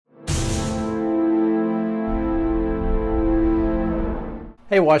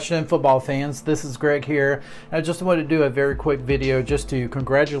Hey Washington football fans, this is Greg here. I just wanted to do a very quick video just to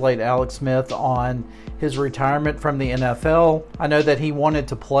congratulate Alex Smith on his retirement from the NFL. I know that he wanted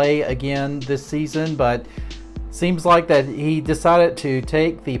to play again this season, but seems like that he decided to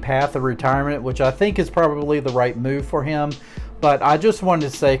take the path of retirement, which I think is probably the right move for him. But I just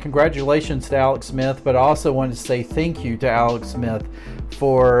wanted to say congratulations to Alex Smith, but I also wanted to say thank you to Alex Smith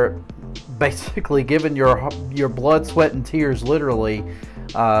for basically giving your blood, sweat, and tears literally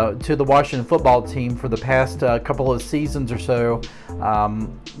to the Washington football team for the past couple of seasons or so.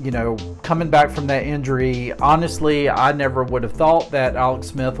 You know, coming back from that injury, honestly, I never would have thought that Alex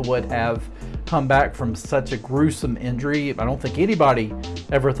Smith would have come back from such a gruesome injury. I don't think anybody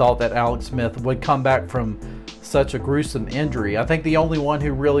ever thought that Alex Smith would come back from such a gruesome injury. I think the only one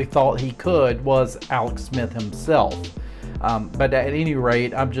who really thought he could was Alex Smith himself. But at any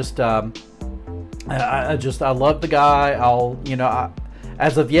rate, I'm just I love the guy.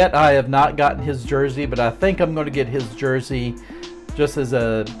 As of yet, I have not gotten his jersey, but I think I'm going to get his jersey just as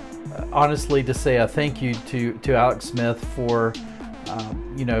honestly to say a thank you to Alex Smith for,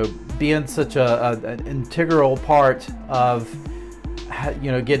 being such an integral part of,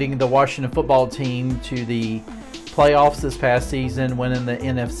 getting the Washington football team to the playoffs this past season, winning the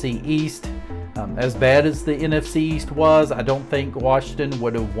NFC East. As bad as the NFC East was, I don't think Washington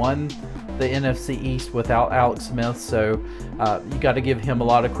would have won the NFC East without Alex Smith, so you got to give him a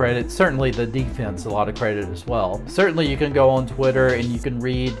lot of credit. Certainly the defense a lot of credit as well. Certainly you can go on Twitter and you can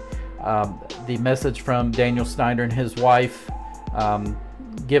read the message from Daniel Snyder and his wife,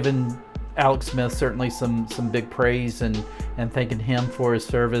 giving Alex Smith certainly some big praise and thanking him for his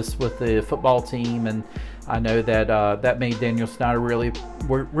service with the football team. And I know that that made Daniel Snyder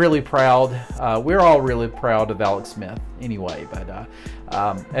really proud. We're all really proud of Alex Smith anyway. But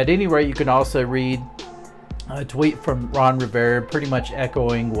at any rate, you can also read a tweet from Ron Rivera pretty much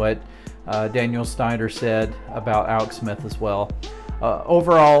echoing what Daniel Snyder said about Alex Smith as well.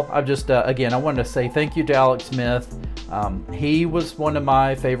 Overall, again, I wanted to say thank you to Alex Smith. He was one of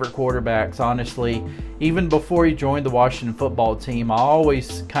my favorite quarterbacks, honestly. Even before he joined the Washington football team, I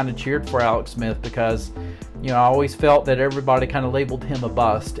always kind of cheered for Alex Smith because, I always felt that everybody kind of labeled him a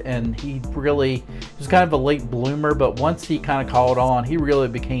bust, and he was kind of a late bloomer, but once he kind of caught on, he really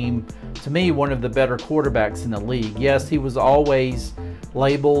became, to me, one of the better quarterbacks in the league. Yes, he was always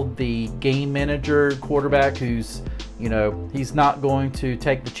labeled the game manager quarterback who's, he's not going to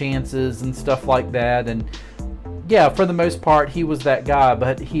take the chances and stuff like that. And yeah, for the most part, he was that guy,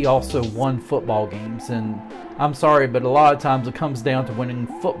 but he also won football games. And I'm sorry, but a lot of times it comes down to winning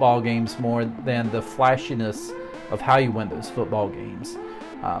football games more than the flashiness of how you win those football games.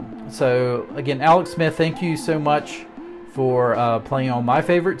 So again, Alex Smith, thank you so much for playing on my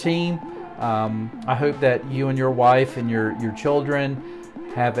favorite team. I hope that you and your wife and your children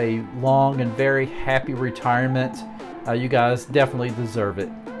have a long and very happy retirement. You guys definitely deserve it.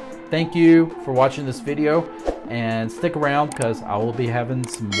 Thank you for watching this video, and stick around because I will be having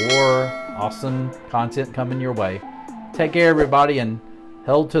some more awesome content coming your way. Take care, everybody, and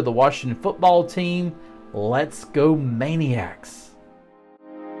held to the Washington football team. Let's go Maniacs!